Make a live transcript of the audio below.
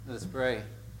Let us pray.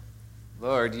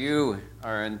 Lord, you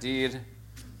are indeed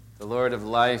the Lord of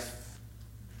life,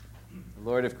 the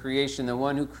Lord of creation, the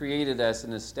one who created us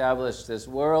and established this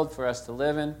world for us to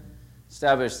live in,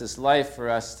 established this life for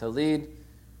us to lead.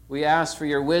 We ask for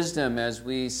your wisdom as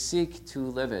we seek to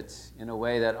live it in a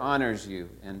way that honors you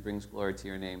and brings glory to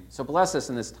your name. So bless us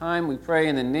in this time, we pray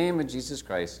in the name of Jesus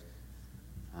Christ.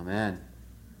 Amen.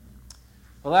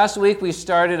 Well, last week we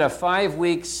started a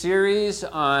 5-week series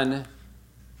on...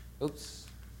 Oops,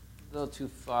 a little too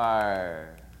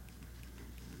far.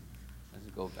 Let's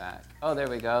go back. Oh, there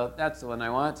we go. That's the one I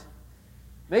want.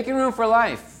 Making room for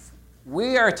life.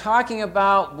 We are talking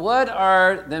about what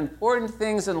are the important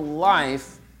things in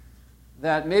life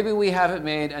that maybe we haven't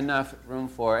made enough room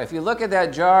for. If you look at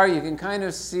that jar, you can kind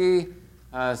of see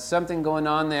something going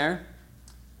on there.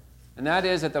 And that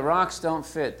is that the rocks don't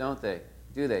fit, don't they?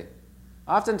 Do they?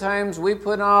 Oftentimes, we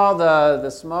put all the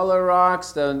smaller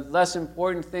rocks, the less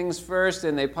important things first,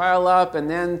 and they pile up, and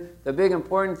then the big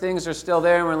important things are still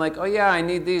there, and we're like, oh yeah, I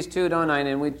need these too, don't I?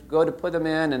 And we go to put them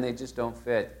in, and they just don't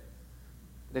fit.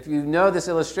 If you know this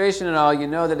illustration at all, you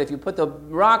know that if you put the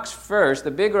rocks first,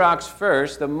 the big rocks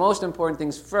first, the most important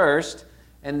things first,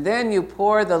 and then you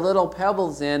pour the little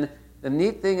pebbles in, the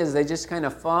neat thing is they just kind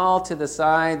of fall to the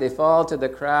side, they fall to the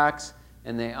cracks,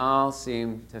 and they all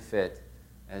seem to fit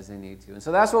as they need to. And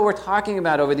so that's what we're talking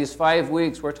about over these 5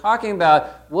 weeks. We're talking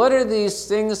about what are these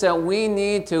things that we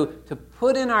need to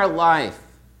put in our life?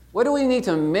 What do we need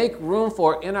to make room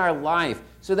for in our life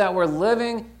so that we're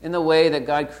living in the way that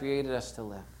God created us to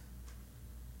live?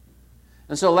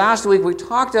 And so last week we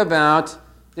talked about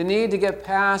the need to get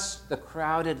past the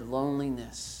crowded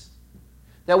loneliness.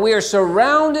 That we are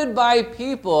surrounded by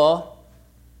people,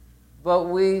 but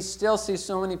we still see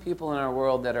so many people in our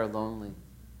world that are lonely.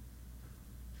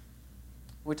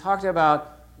 We talked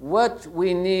about what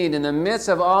we need in the midst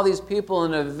of all these people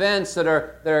and events that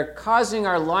are causing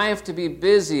our life to be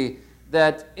busy,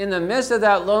 that in the midst of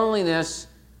that loneliness,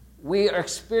 we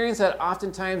experience that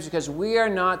oftentimes because we are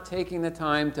not taking the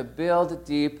time to build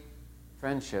deep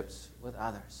friendships with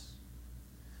others.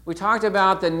 We talked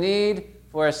about the need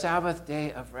for a Sabbath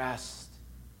day of rest.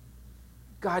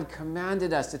 God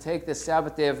commanded us to take this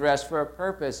Sabbath day of rest for a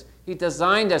purpose. He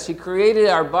designed us. He created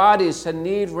our bodies to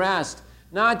need rest.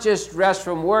 Not just rest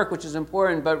from work, which is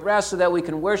important, but rest so that we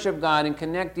can worship God and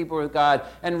connect deeper with God,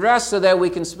 and rest so that we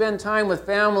can spend time with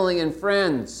family and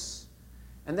friends.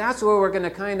 And that's where we're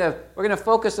going to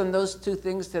focus on those two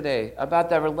things today, about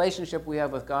the relationship we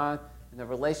have with God and the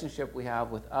relationship we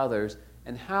have with others,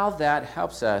 and how that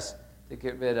helps us to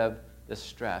get rid of the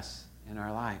stress in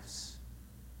our lives.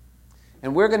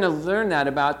 And we're going to learn that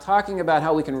about talking about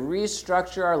how we can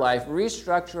restructure our life,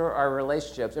 restructure our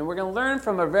relationships. And we're going to learn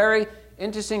from a very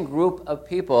interesting group of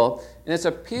people, and it's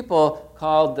a people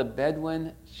called the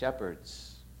Bedouin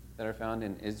shepherds that are found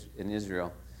in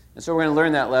Israel. And so we're going to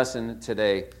learn that lesson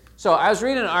today. So I was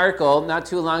reading an article not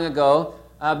too long ago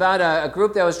about a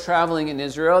group that was traveling in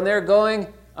Israel, and they're going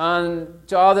on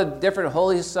to all the different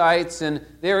holy sites, and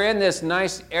they were in this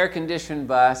nice air-conditioned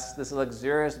bus, this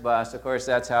luxurious bus. Of course,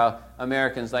 that's how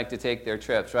Americans like to take their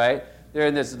trips, right? They're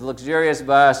in this luxurious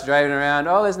bus driving around.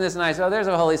 Oh, isn't this nice? Oh, there's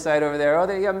a holy site over there. Oh,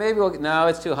 yeah, maybe no,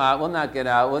 it's too hot. We'll not get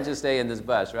out. We'll just stay in this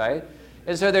bus, right?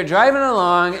 And so they're driving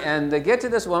along, and they get to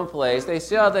this one place. They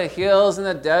see all the hills and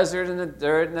the desert and the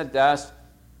dirt and the dust,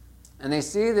 and they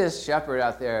see this shepherd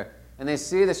out there, and they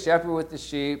see the shepherd with the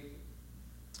sheep,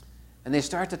 and they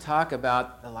start to talk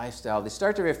about the lifestyle. They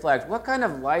start to reflect, what kind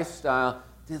of lifestyle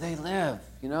do they live?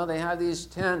 You know, they have these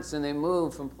tents, and they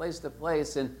move from place to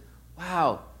place, and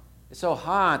wow, it's so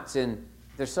hot, and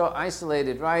they're so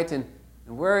isolated, right? And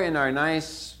we're in our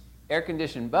nice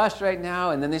air-conditioned bus right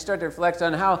now, and then they start to reflect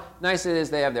on how nice it is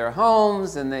they have their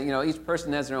homes, and that, you know, each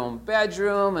person has their own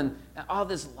bedroom, and all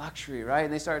this luxury, right?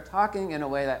 And they start talking in a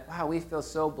way that, wow, we feel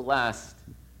so blessed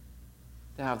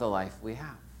to have the life we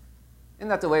have. Isn't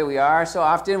that the way we are? So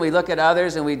often we look at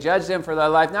others and we judge them for their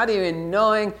life, not even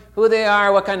knowing who they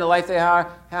are, what kind of life they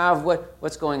have,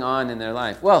 what's going on in their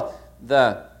life. Well,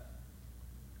 the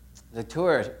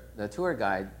tour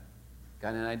guide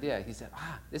got an idea. He said,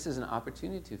 this is an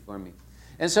opportunity for me.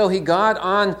 And so he got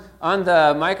on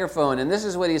the microphone, and this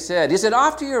is what he said. He said,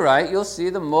 off to your right, you'll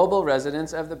see the mobile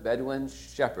residence of the Bedouin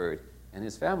shepherd and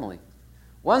his family.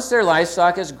 Once their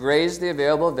livestock has grazed the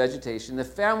available vegetation, the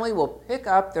family will pick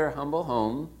up their humble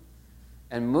home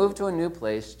and move to a new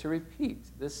place to repeat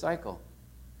this cycle.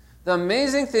 The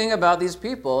amazing thing about these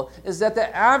people is that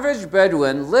the average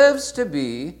Bedouin lives to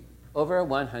be over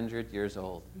 100 years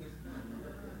old.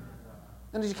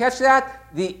 And did you catch that?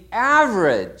 The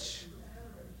average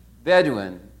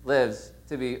Bedouin lives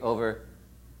to be over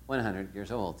 100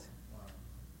 years old.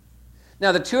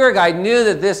 Now, the tour guide knew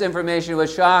that this information would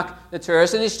shock the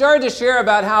tourists, and he started to share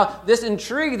about how this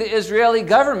intrigued the Israeli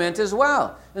government as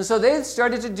well. And so they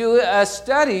started to do a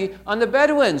study on the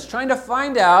Bedouins, trying to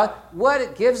find out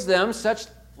what gives them such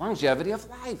longevity of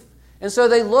life. And so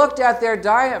they looked at their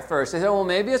diet first. They said, well,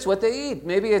 maybe it's what they eat.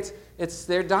 Maybe it's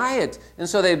their diet. And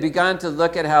so they began to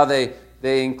look at how they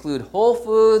include whole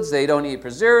foods. They don't eat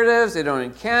preservatives. They don't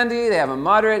eat candy. They have a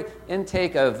moderate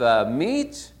intake of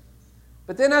meat.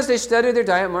 But then as they studied their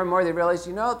diet more and more, they realized,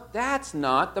 that's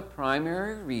not the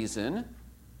primary reason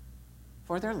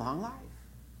for their long life.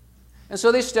 And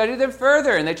so they studied them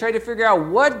further, and they tried to figure out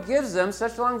what gives them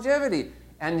such longevity.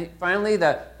 And finally,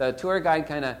 the tour guide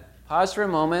kind of paused for a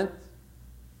moment,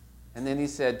 and then he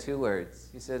said 2 words.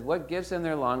 He said, what gives them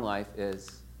their long life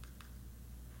is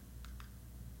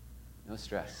no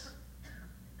stress.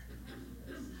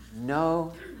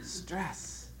 No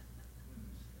stress.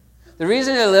 The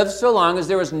reason they lived so long is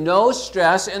there was no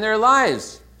stress in their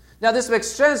lives. Now, this makes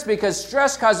sense because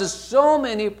stress causes so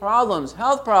many problems,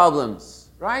 health problems,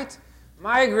 right?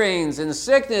 Migraines and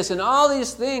sickness and all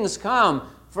these things come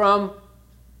from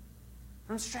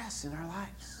stress in our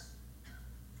lives.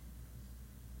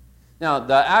 Now,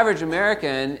 the average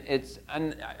American,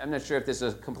 I'm not sure if this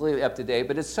is completely up to date,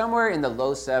 but it's somewhere in the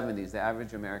low 70s, the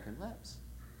average American lives.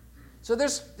 So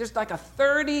there's like a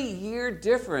 30-year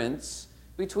difference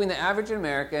between the average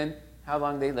American, how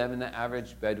long they live, and the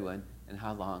average Bedouin, and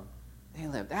how long they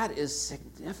live. That is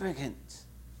significant.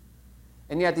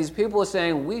 And yet these people are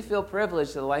saying, we feel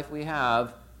privileged to the life we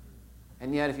have,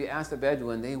 and yet if you ask the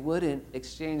Bedouin, they wouldn't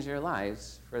exchange their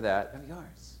lives for that of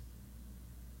yours.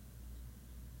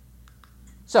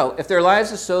 So, if their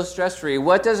lives are so stress-free,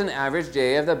 what does an average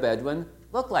day of the Bedouin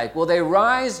look like? Well, they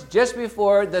rise just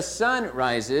before the sun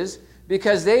rises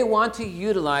because they want to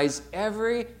utilize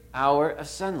every hour of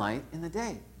sunlight in the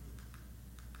day.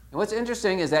 And what's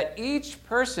interesting is that each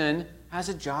person has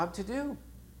a job to do.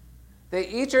 They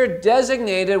each are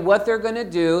designated what they're going to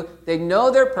do. They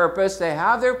know their purpose. They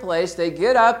have their place. They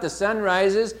get up, the sun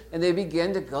rises, and they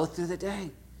begin to go through the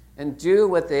day and do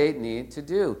what they need to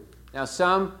do. Now,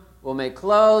 some will make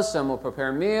clothes, some will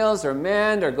prepare meals or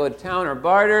mend or go to town or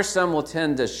barter, some will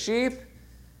tend to sheep,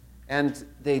 and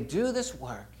they do this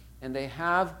work, and they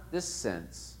have this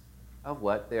sense of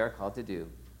what they are called to do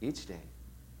each day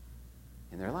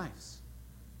in their lives.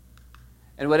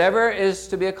 And whatever is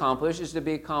to be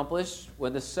accomplished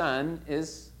when the sun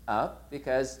is up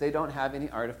because they don't have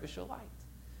any artificial light.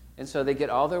 And so they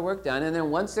get all their work done, and then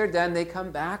once they're done, they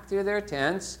come back to their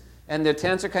tents, and their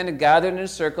tents are kind of gathered in a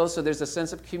circle, so there's a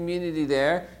sense of community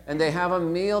there, and they have a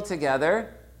meal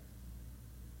together.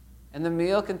 And the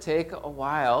meal can take a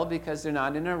while because they're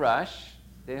not in a rush.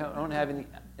 They don't have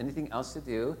anything else to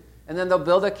do. And then they'll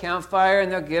build a campfire,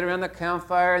 and they'll get around the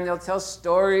campfire, and they'll tell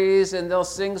stories, and they'll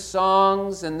sing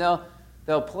songs, and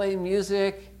they'll play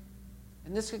music.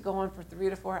 And this could go on for 3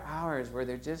 to 4 hours where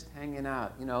they're just hanging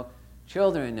out.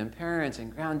 Children and parents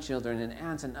and grandchildren and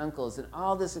aunts and uncles and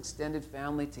all this extended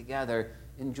family together,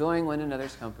 enjoying one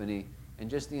another's company and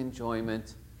just the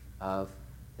enjoyment of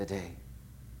the day.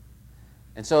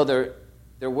 And so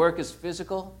their work is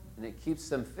physical, and it keeps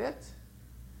them fit.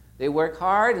 They work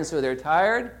hard, and so they're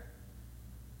tired.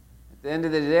 At the end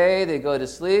of the day, they go to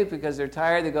sleep because they're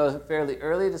tired. They go fairly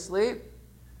early to sleep.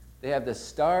 They have the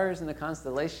stars and the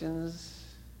constellations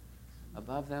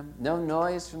above them. No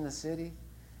noise from the city.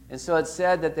 And so it's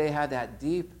said that they had that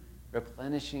deep,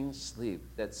 replenishing sleep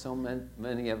that so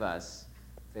many of us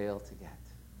fail to get.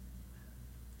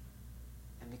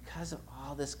 And because of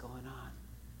all this going on,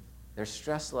 their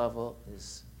stress level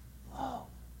is low.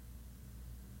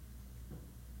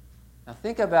 Now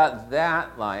think about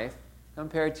that life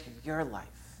compared to your life.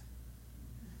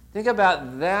 Think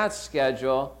about that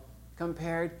schedule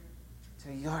compared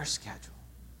to your schedule,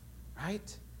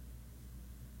 right?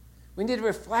 We need to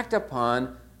reflect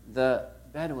upon the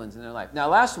Bedouins in their life. Now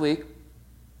last week,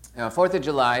 4th of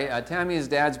July, Tammy's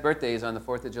dad's birthday is on the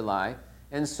 4th of July,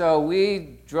 and so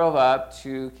we drove up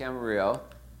to Camarillo.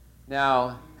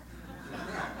 Now,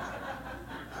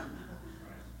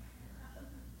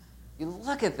 you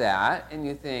look at that and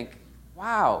you think,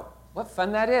 wow, what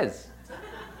fun that is.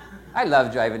 I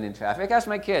love driving in traffic. Ask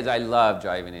my kids, I love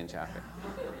driving in traffic.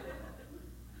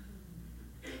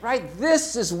 Right?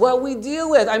 This is what we deal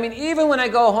with. I mean, even when I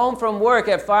go home from work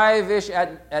at 5-ish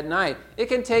at night, it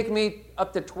can take me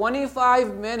up to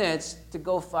 25 minutes to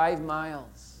go 5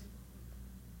 miles.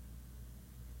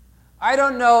 I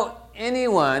don't know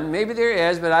anyone, maybe there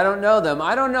is, but I don't know them.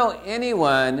 I don't know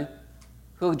anyone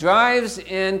who drives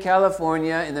in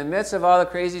California in the midst of all the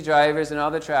crazy drivers and all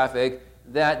the traffic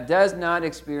that does not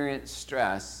experience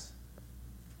stress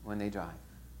when they drive.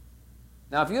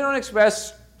 Now, if you don't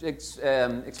experience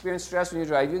stress when you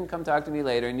drive, you can come talk to me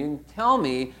later and you can tell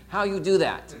me how you do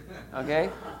that, okay?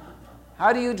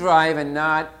 How do you drive and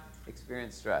not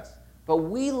experience stress? But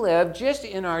we live, just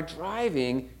in our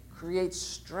driving, creates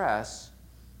stress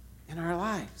in our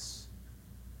lives.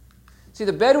 See,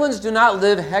 the Bedouins do not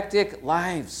live hectic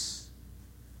lives.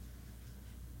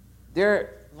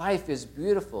 Their life is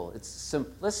beautiful. It's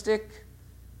simplistic.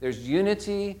 There's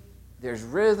unity. There's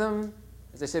rhythm.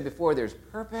 As I said before, there's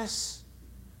purpose.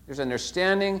 There's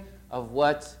understanding of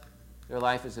what their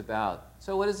life is about.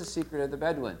 So what is the secret of the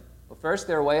Bedouin? Well, first,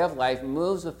 their way of life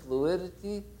moves with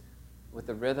fluidity with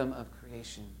the rhythm of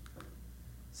creation.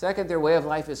 Second, their way of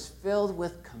life is filled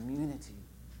with community.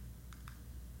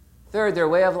 Third, their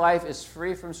way of life is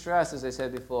free from stress, as I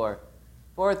said before.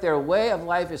 Fourth, their way of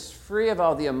life is free of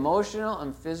all the emotional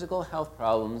and physical health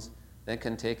problems that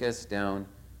can take us down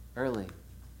early.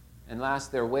 And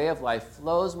last, their way of life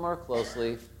flows more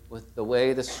closely with the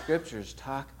way the Scriptures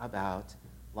talk about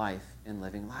life and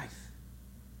living life.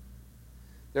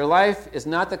 Their life is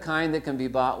not the kind that can be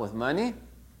bought with money.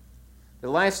 The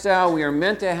lifestyle we are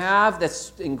meant to have,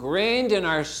 that's ingrained in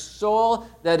our soul,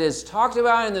 that is talked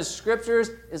about in the Scriptures,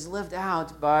 is lived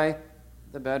out by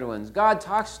the Bedouins. God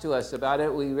talks to us about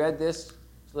it. We read this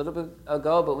a little bit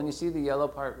ago, but when you see the yellow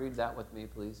part, read that with me,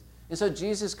 please. And so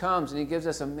Jesus comes and he gives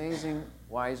us amazing,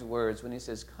 wise words when he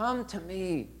says, "Come to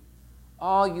me,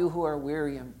 all you who are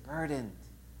weary and burdened,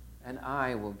 and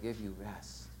I will give you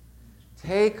rest.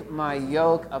 Take my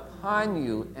yoke upon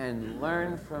you and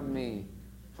learn from me.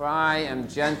 For I am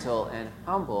gentle and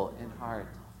humble in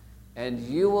heart, and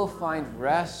you will find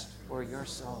rest for your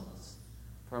souls.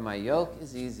 For my yoke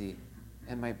is easy,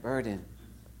 and my burden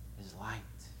is light."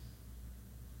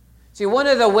 See, one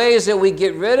of the ways that we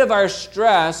get rid of our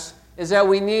stress is that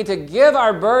we need to give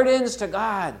our burdens to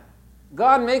God.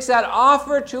 God makes that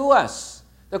offer to us.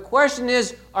 The question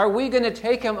is, are we going to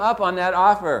take him up on that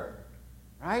offer?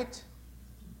 Right?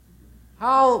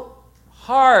 How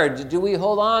hard do we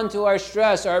hold on to our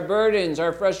stress, our burdens,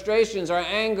 our frustrations, our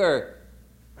anger,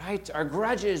 right? Our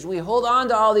grudges. We hold on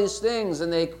to all these things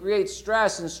and they create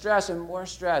stress and more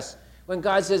stress. When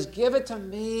God says, "Give it to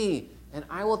me and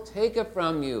I will take it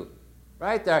from you."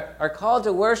 Right? Our call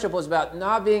to worship was about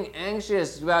not being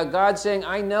anxious. It's about God saying,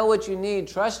 "I know what you need.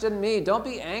 Trust in me. Don't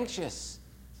be anxious.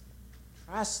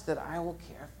 Trust that I will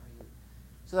care for you."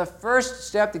 So the first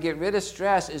step to get rid of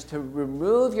stress is to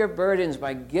remove your burdens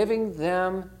by giving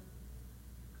them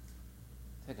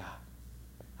to God.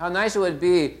 How nice it would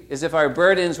be is if our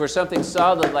burdens were something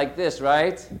solid like this,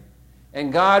 right?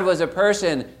 And God was a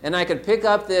person, and I could pick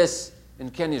up this,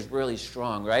 and Kenny's really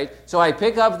strong, right? So I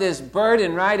pick up this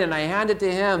burden, right, and I hand it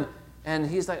to him, and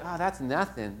he's like, "Oh, that's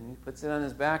nothing." And he puts it on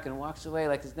his back and walks away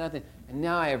like it's nothing. And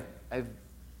now I've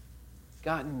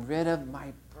gotten rid of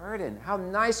my burden. How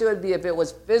nice it would be if it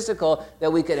was physical,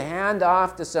 that we could hand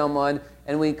off to someone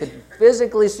and we could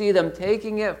physically see them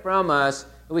taking it from us,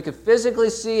 and we could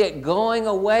physically see it going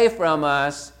away from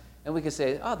us, and we could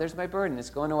say, "Oh, there's my burden.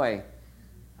 It's going away."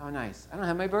 How nice. I don't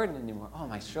have my burden anymore. Oh,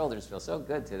 my shoulders feel so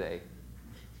good today.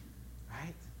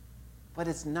 Right? But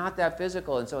it's not that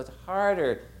physical, and so it's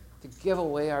harder to give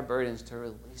away our burdens, to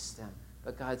release them.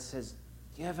 But God says,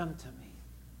 "Give them to me."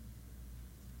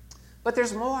 But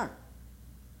there's more.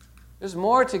 There's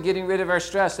more to getting rid of our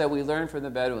stress that we learned from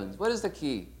the Bedouins. What is the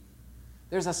key?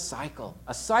 There's a cycle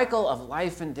of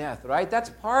life and death, right? That's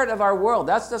part of our world.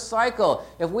 That's the cycle.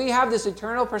 If we have this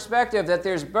eternal perspective that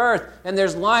there's birth and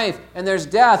there's life and there's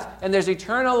death and there's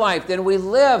eternal life, then we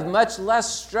live much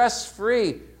less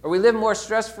stress-free, or we live more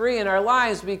stress-free in our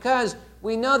lives, because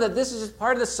we know that this is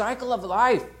part of the cycle of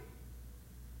life.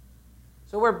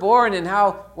 So we're born, and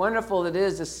how wonderful it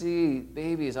is to see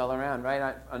babies all around,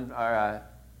 right? On our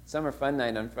summer fun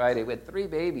night on Friday, we had 3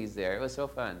 babies there. It was so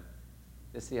fun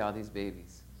to see all these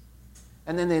babies.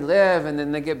 And then they live, and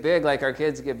then they get big like our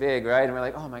kids get big, right? And we're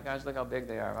like, "Oh my gosh, look how big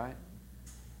they are," right?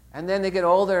 And then they get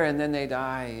older, and then they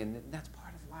die, and that's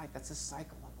part of life. That's the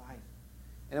cycle of life.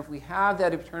 And if we have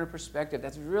that eternal perspective,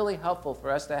 that's really helpful for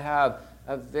us to have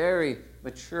a very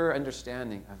mature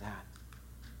understanding of that.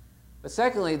 But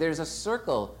secondly, there's a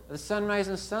circle of the sunrise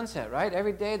and sunset, right?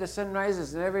 Every day the sun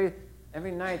rises, and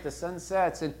every night the sun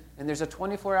sets, and there's a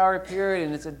 24-hour period,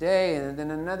 and it's a day, and then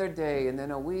another day, and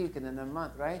then a week, and then a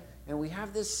month, right? And we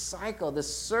have this cycle,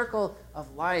 this circle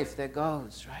of life that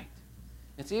goes, right?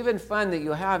 It's even fun that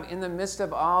you have in the midst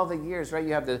of all the years, right?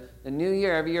 You have the new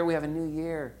year. Every year we have a new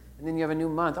year, and then you have a new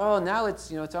month. Oh, now it's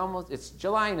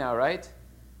July now, right?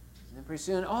 And then pretty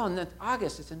soon, and then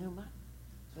August, it's a new month.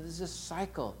 So there's this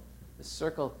cycle, this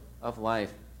circle of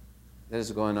life that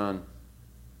is going on.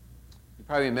 You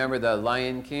probably remember the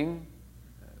Lion King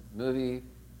movie,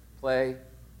 play,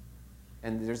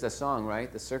 and there's a song,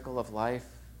 right? The circle of life.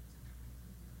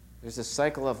 There's a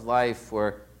cycle of life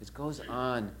where it goes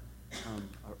on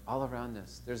all around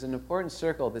us. There's an important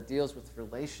circle that deals with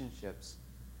relationships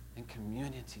and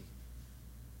community.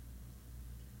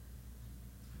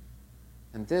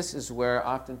 And this is where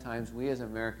oftentimes we as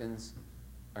Americans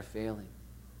are failing.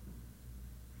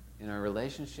 In our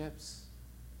relationships,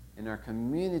 in our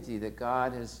community that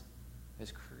God has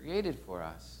created for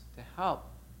us to help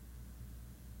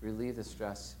relieve the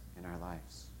stress in our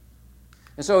lives.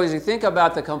 And so as you think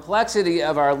about the complexity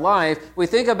of our life, we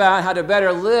think about how to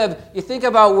better live. You think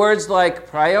about words like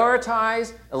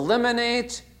prioritize,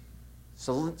 eliminate,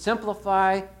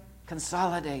 simplify,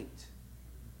 consolidate.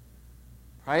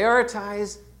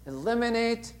 Prioritize,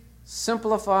 eliminate,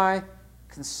 simplify,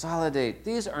 consolidate.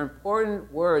 These are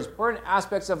important words, important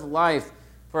aspects of life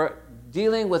for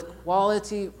dealing with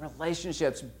quality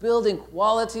relationships, building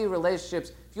quality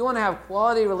relationships. If you want to have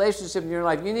quality relationships in your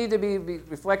life, you need to be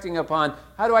reflecting upon,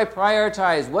 how do I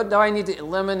prioritize? What do I need to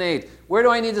eliminate? Where do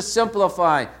I need to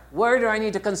simplify? Where do I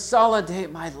need to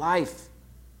consolidate my life?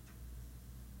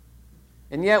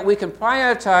 And yet we can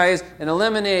prioritize and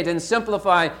eliminate and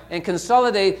simplify and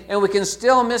consolidate, and we can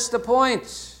still miss the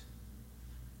point.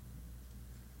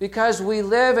 Because we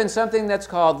live in something that's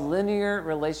called linear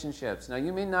relationships. Now,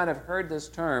 you may not have heard this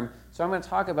term, so I'm going to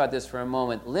talk about this for a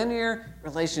moment. Linear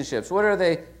relationships. What are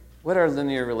they? What are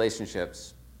linear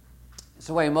relationships? It's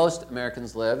the way most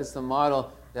Americans live. It's the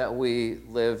model that we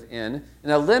live in.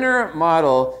 And a linear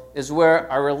model is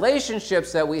where our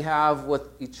relationships that we have with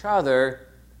each other,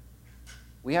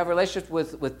 we have relationships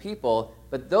with people,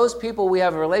 but those people we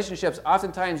have relationships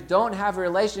oftentimes don't have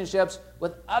relationships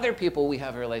with other people we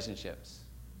have relationships.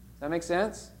 Does that make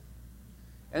sense?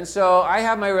 And so I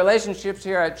have my relationships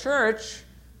here at church,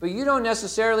 but you don't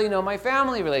necessarily know my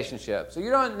family relationships. So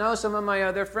you don't know some of my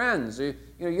other friends. You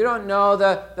don't know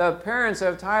the parents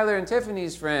of Tyler and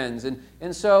Tiffany's friends.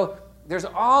 And so there's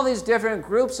all these different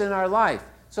groups in our life.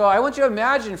 So I want you to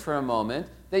imagine for a moment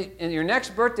that in your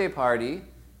next birthday party,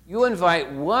 you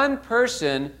invite one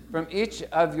person from each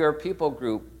of your people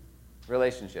group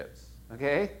relationships.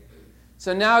 Okay?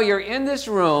 So now you're in this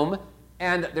room,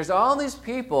 and there's all these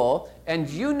people, and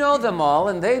you know them all,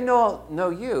 and they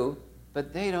know you,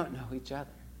 but they don't know each other.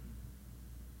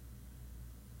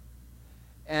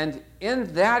 And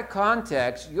in that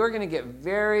context, you're going to get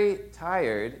very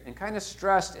tired and kind of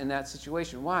stressed in that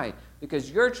situation. Why?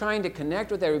 Because you're trying to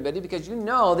connect with everybody because you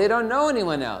know they don't know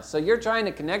anyone else. So you're trying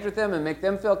to connect with them and make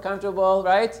them feel comfortable,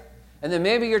 right? And then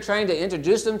maybe you're trying to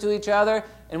introduce them to each other.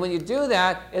 And when you do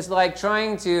that, it's like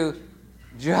trying to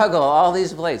juggle all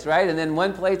these plates, right? And then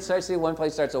one plate starts to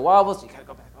wobble, so you got to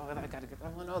go back. Oh, I got to get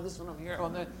that one. Oh, this one over here. Oh,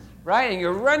 that. Right? And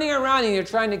you're running around and you're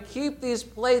trying to keep these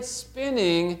plates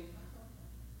spinning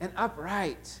and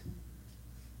upright.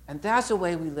 And that's the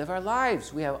way we live our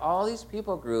lives. We have all these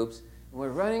people groups, and we're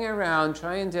running around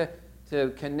trying to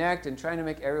connect and trying to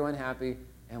make everyone happy,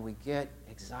 and we get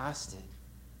exhausted,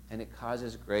 and it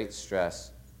causes great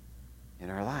stress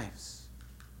in our lives.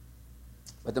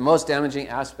 But the most damaging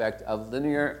aspect of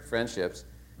linear friendships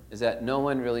is that no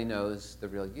one really knows the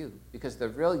real you, because the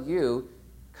real you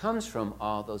comes from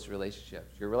all those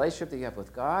relationships. Your relationship that you have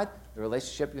with God, the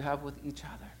relationship you have with each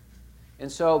other.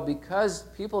 And so because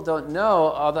people don't know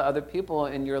all the other people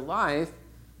in your life,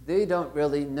 they don't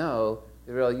really know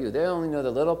the real you. They only know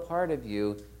the little part of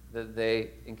you that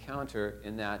they encounter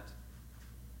in that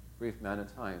brief amount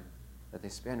of time that they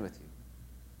spend with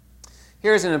you.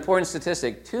 Here's an important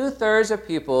statistic. 2/3 of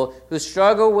people who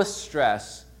struggle with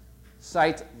stress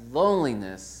cite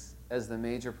loneliness as the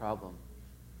major problem.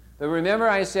 But remember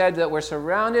I said that we're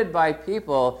surrounded by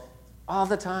people all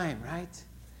the time, right?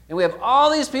 And we have all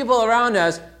these people around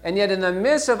us, and yet in the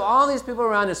midst of all these people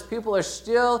around us, people are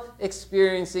still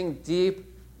experiencing deep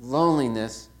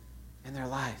loneliness in their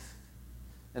life.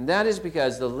 And that is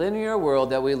because the linear world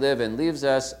that we live in leaves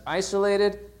us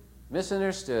isolated,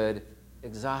 misunderstood,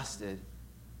 exhausted,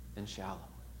 and shallow.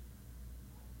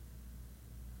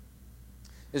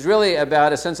 It's really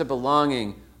about a sense of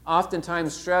belonging.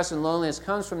 Oftentimes, stress and loneliness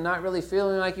comes from not really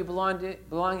feeling like you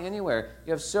belong anywhere.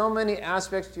 You have so many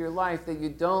aspects to your life that you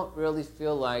don't really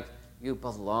feel like you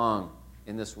belong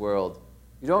in this world.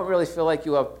 You don't really feel like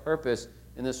you have purpose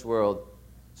in this world.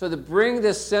 So to bring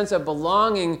this sense of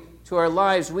belonging to our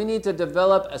lives, we need to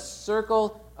develop a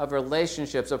circle of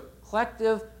relationships, a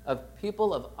collective of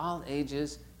people of all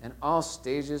ages and all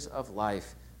stages of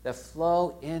life that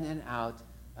flow in and out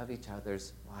of each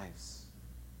other's lives.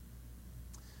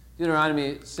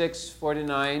 Deuteronomy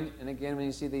 6:49, and again, when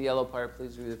you see the yellow part,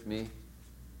 please read with me. It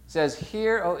says,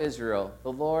 "Hear, O Israel,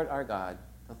 the Lord our God,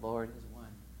 the Lord is one.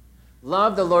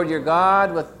 Love the Lord your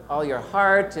God with all your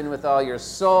heart and with all your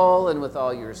soul and with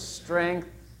all your strength.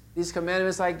 These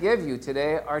commandments I give you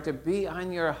today are to be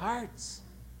on your hearts.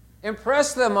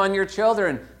 Impress them on your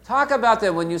children. Talk about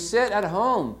them when you sit at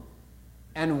home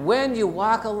and when you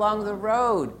walk along the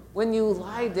road, when you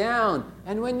lie down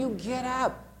and when you get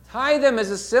up. Tie them as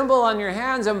a symbol on your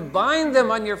hands and bind them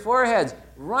on your foreheads.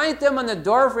 Write them on the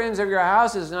doorframes of your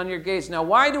houses and on your gates." Now,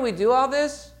 why do we do all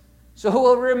this? So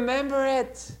we'll remember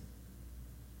it.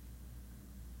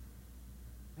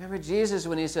 Remember Jesus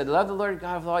when he said, "Love the Lord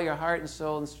God with all your heart and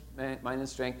soul and mind and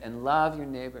strength, and love your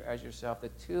neighbor as yourself." The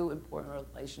two important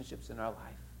relationships in our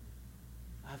life.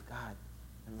 Love God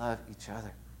and love each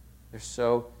other. They're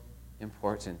so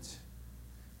important.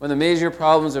 One of the major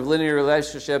problems of linear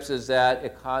relationships is that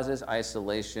it causes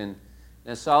isolation.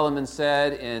 And as Solomon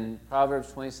said in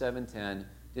Proverbs 27:10,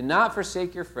 "Do not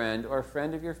forsake your friend or a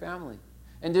friend of your family,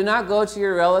 and do not go to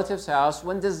your relative's house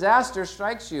when disaster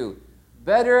strikes you.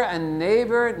 Better a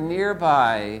neighbor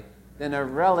nearby than a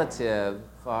relative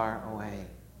far away."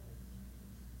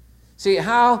 See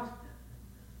how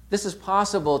this is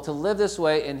possible to live this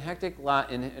way in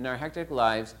our hectic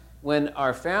lives when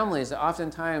our families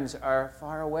oftentimes are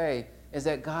far away is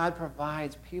that God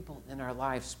provides people in our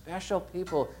life, special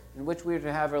people in which we are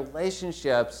to have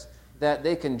relationships that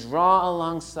they can draw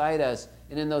alongside us.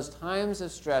 And in those times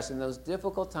of stress, in those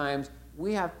difficult times,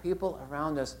 we have people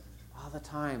around us all the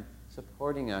time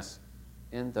supporting us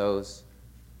in those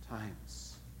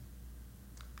times.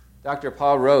 Dr.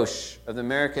 Paul Roche of the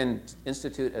American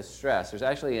Institute of Stress. There's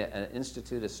actually an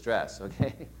Institute of Stress,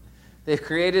 okay? They've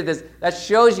created this. That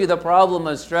shows you the problem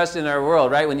of stress in our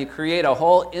world, right? When you create a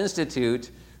whole institute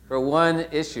for one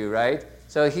issue, right?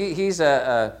 So he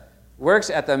works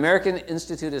at the American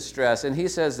Institute of Stress, and he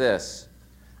says this: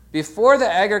 "Before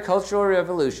the agricultural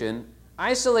revolution,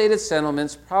 isolated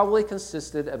settlements probably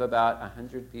consisted of about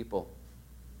 100 people.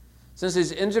 Since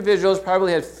these individuals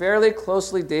probably had fairly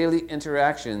closely daily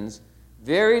interactions,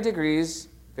 varying degrees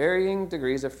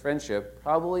of friendship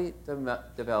probably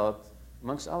developed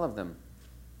amongst all of them.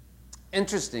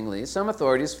 Interestingly, some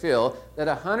authorities feel that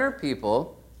 100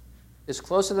 people is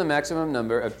close to the maximum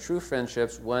number of true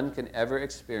friendships one can ever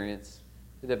experience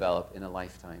to develop in a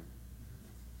lifetime.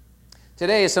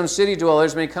 Today, some city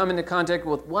dwellers may come into contact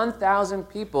with 1,000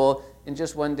 people in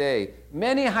just one day.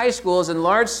 Many high schools in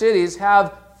large cities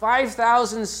have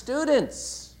 5,000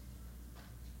 students,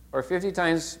 or 50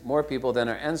 times more people than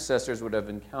our ancestors would have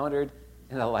encountered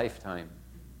in a lifetime.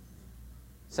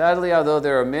 Sadly, although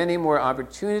there are many more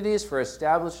opportunities for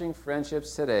establishing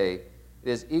friendships today, it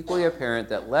is equally apparent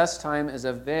that less time is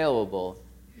available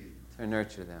to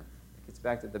nurture them." It gets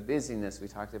back to the busyness we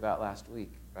talked about last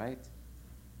week, right?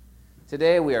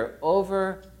 Today, we are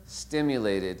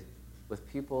overstimulated with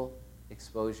people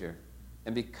exposure.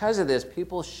 And because of this,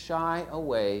 people shy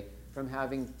away from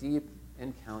having deep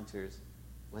encounters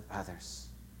with others.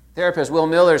 Therapist Will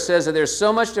Miller says that there's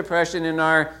so much depression in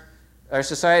our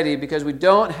society because we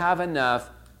don't have enough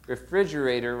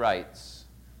refrigerator rights.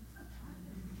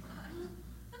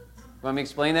 Want me to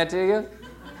explain that to you?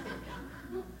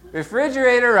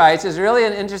 Refrigerator rights is really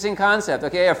an interesting concept.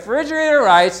 Okay, a refrigerator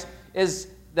rights is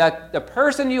the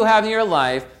person you have in your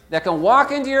life that can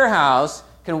walk into your house,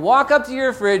 can walk up to your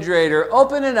refrigerator,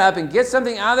 open it up, and get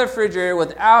something out of the refrigerator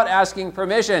without asking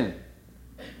permission.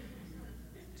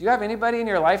 Do you have anybody in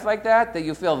your life like that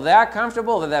you feel that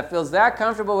comfortable, that feels that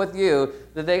comfortable with you,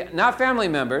 that they, not family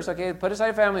members, okay, put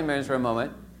aside family members for a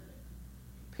moment,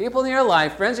 people in your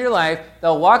life, friends in your life,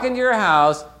 they'll walk into your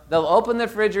house, they'll open the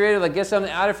refrigerator, they'll get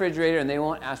something out of the refrigerator, and they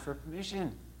won't ask for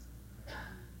permission.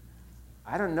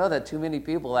 I don't know that too many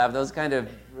people have those kind of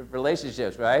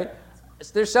relationships, right?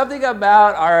 There's something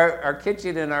about our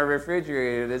kitchen and our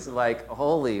refrigerator that's like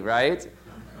holy, right?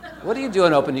 What are you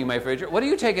doing opening my refrigerator? What are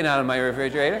you taking out of my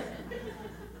refrigerator?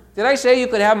 Did I say you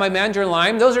could have my mandarin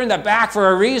lime? Those are in the back for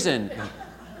a reason.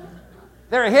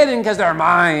 They're hidden because they're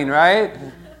mine, right?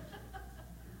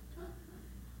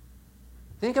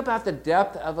 Think about the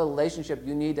depth of a relationship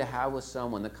you need to have with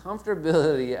someone, the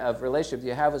comfortability of relationship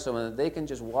you have with someone, that they can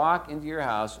just walk into your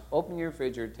house, open your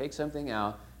refrigerator, take something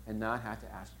out, and not have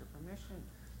to ask your permission.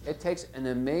 It takes an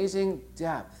amazing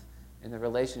depth in the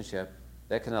relationship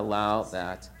that can allow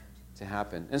that to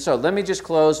happen. And so let me just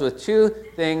close with two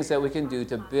things that we can do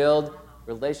to build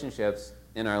relationships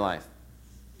in our life.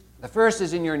 The first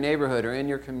is in your neighborhood or in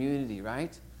your community,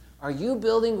 right? Are you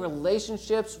building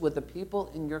relationships with the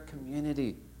people in your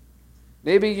community?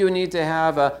 Maybe you need to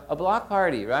have a block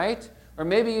party, right? Or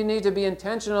maybe you need to be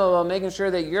intentional about making sure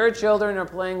that your children are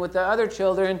playing with the other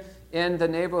children in the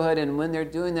neighborhood, and when they're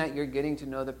doing that, you're getting to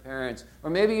know the parents. Or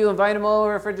maybe you invite them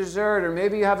over for dessert, or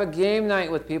maybe you have a game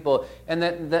night with people. And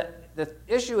the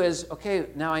issue is, okay,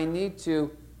 now I need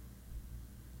to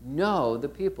know the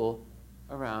people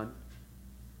around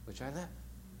which I live.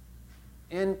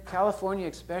 In California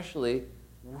especially,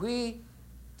 we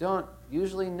don't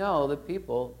usually know the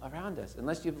people around us.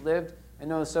 Unless you've lived, I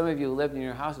know some of you lived in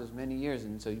your houses many years,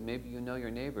 and so maybe you know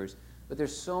your neighbors. But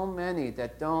there's so many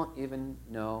that don't even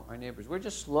know our neighbors. We're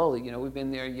just slowly, we've been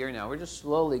there a year now, we're just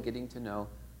slowly getting to know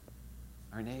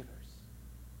our neighbors.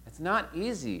 It's not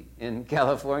easy in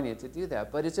California to do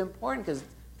that, but it's important because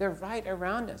they're right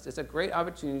around us. It's a great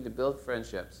opportunity to build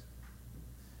friendships.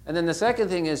 And then the second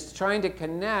thing is trying to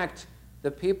connect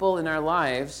the people in our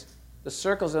lives, the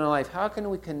circles in our life. How can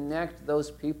we connect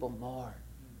those people more?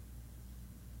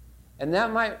 And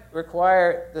that might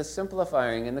require the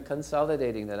simplifying and the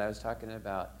consolidating that I was talking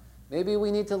about. Maybe we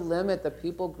need to limit the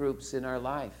people groups in our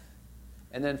life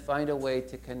and then find a way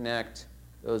to connect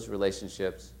those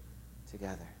relationships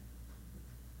together.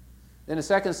 Then a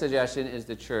second suggestion is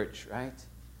the church, right?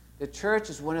 The church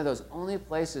is one of those only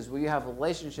places where you have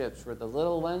relationships for the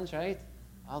little ones, right?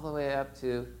 All the way up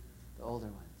to the older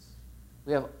ones.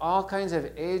 We have all kinds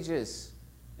of ages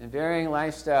and varying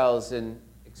lifestyles and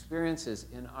experiences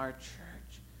in our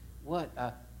church. What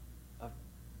a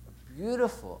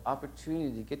beautiful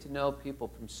opportunity to get to know people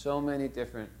from so many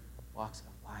different walks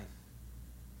of life.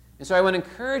 And so I want to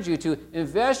encourage you to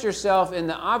invest yourself in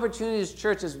the opportunities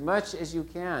church as much as you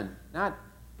can. Not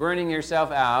burning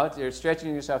yourself out or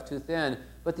stretching yourself too thin,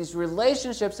 but these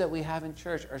relationships that we have in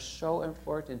church are so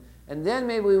important. And then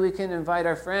maybe we can invite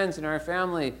our friends and our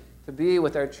family to be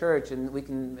with our church, and we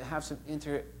can have some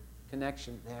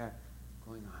interconnection there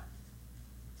going on.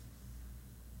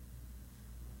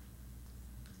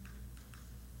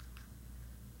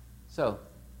 So,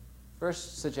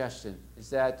 first suggestion is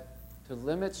that to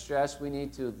limit stress, we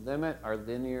need to limit our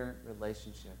linear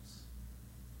relationships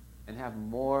and have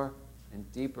more and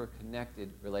deeper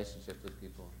connected relationships with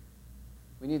people.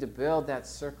 We need to build that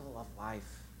circle of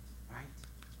life, right?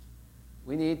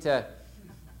 We need to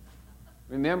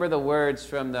remember the words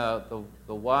from the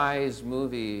wise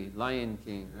movie Lion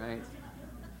King, right?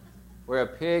 Where a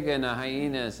pig and a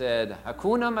hyena said,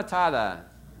 Hakuna Matata.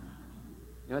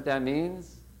 You know what that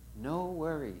means? No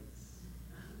worries.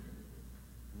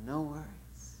 No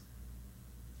worries.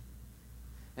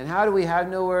 And how do we have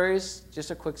no worries?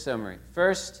 Just a quick summary.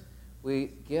 First,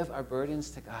 we give our burdens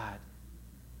to God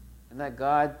and let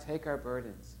God take our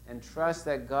burdens and trust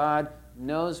that God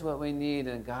knows what we need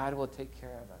and God will take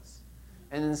care of us.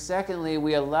 And then secondly,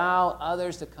 we allow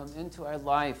others to come into our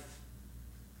life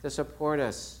to support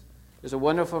us. There's a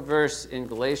wonderful verse in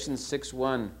Galatians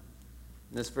 6:1. And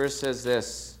this verse says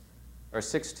this, or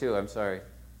 6:2, I'm sorry.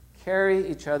 Carry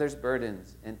each other's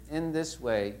burdens, and in this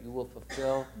way you will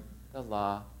fulfill the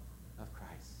law of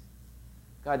Christ.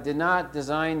 God did not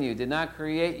design you, did not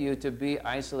create you to be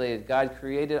isolated. God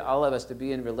created all of us to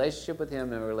be in relationship with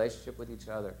Him and a relationship with each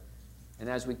other. And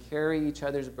as we carry each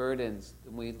other's burdens,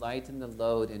 we lighten the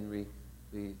load and we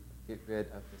get rid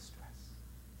of the stress.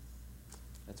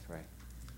 Let's pray.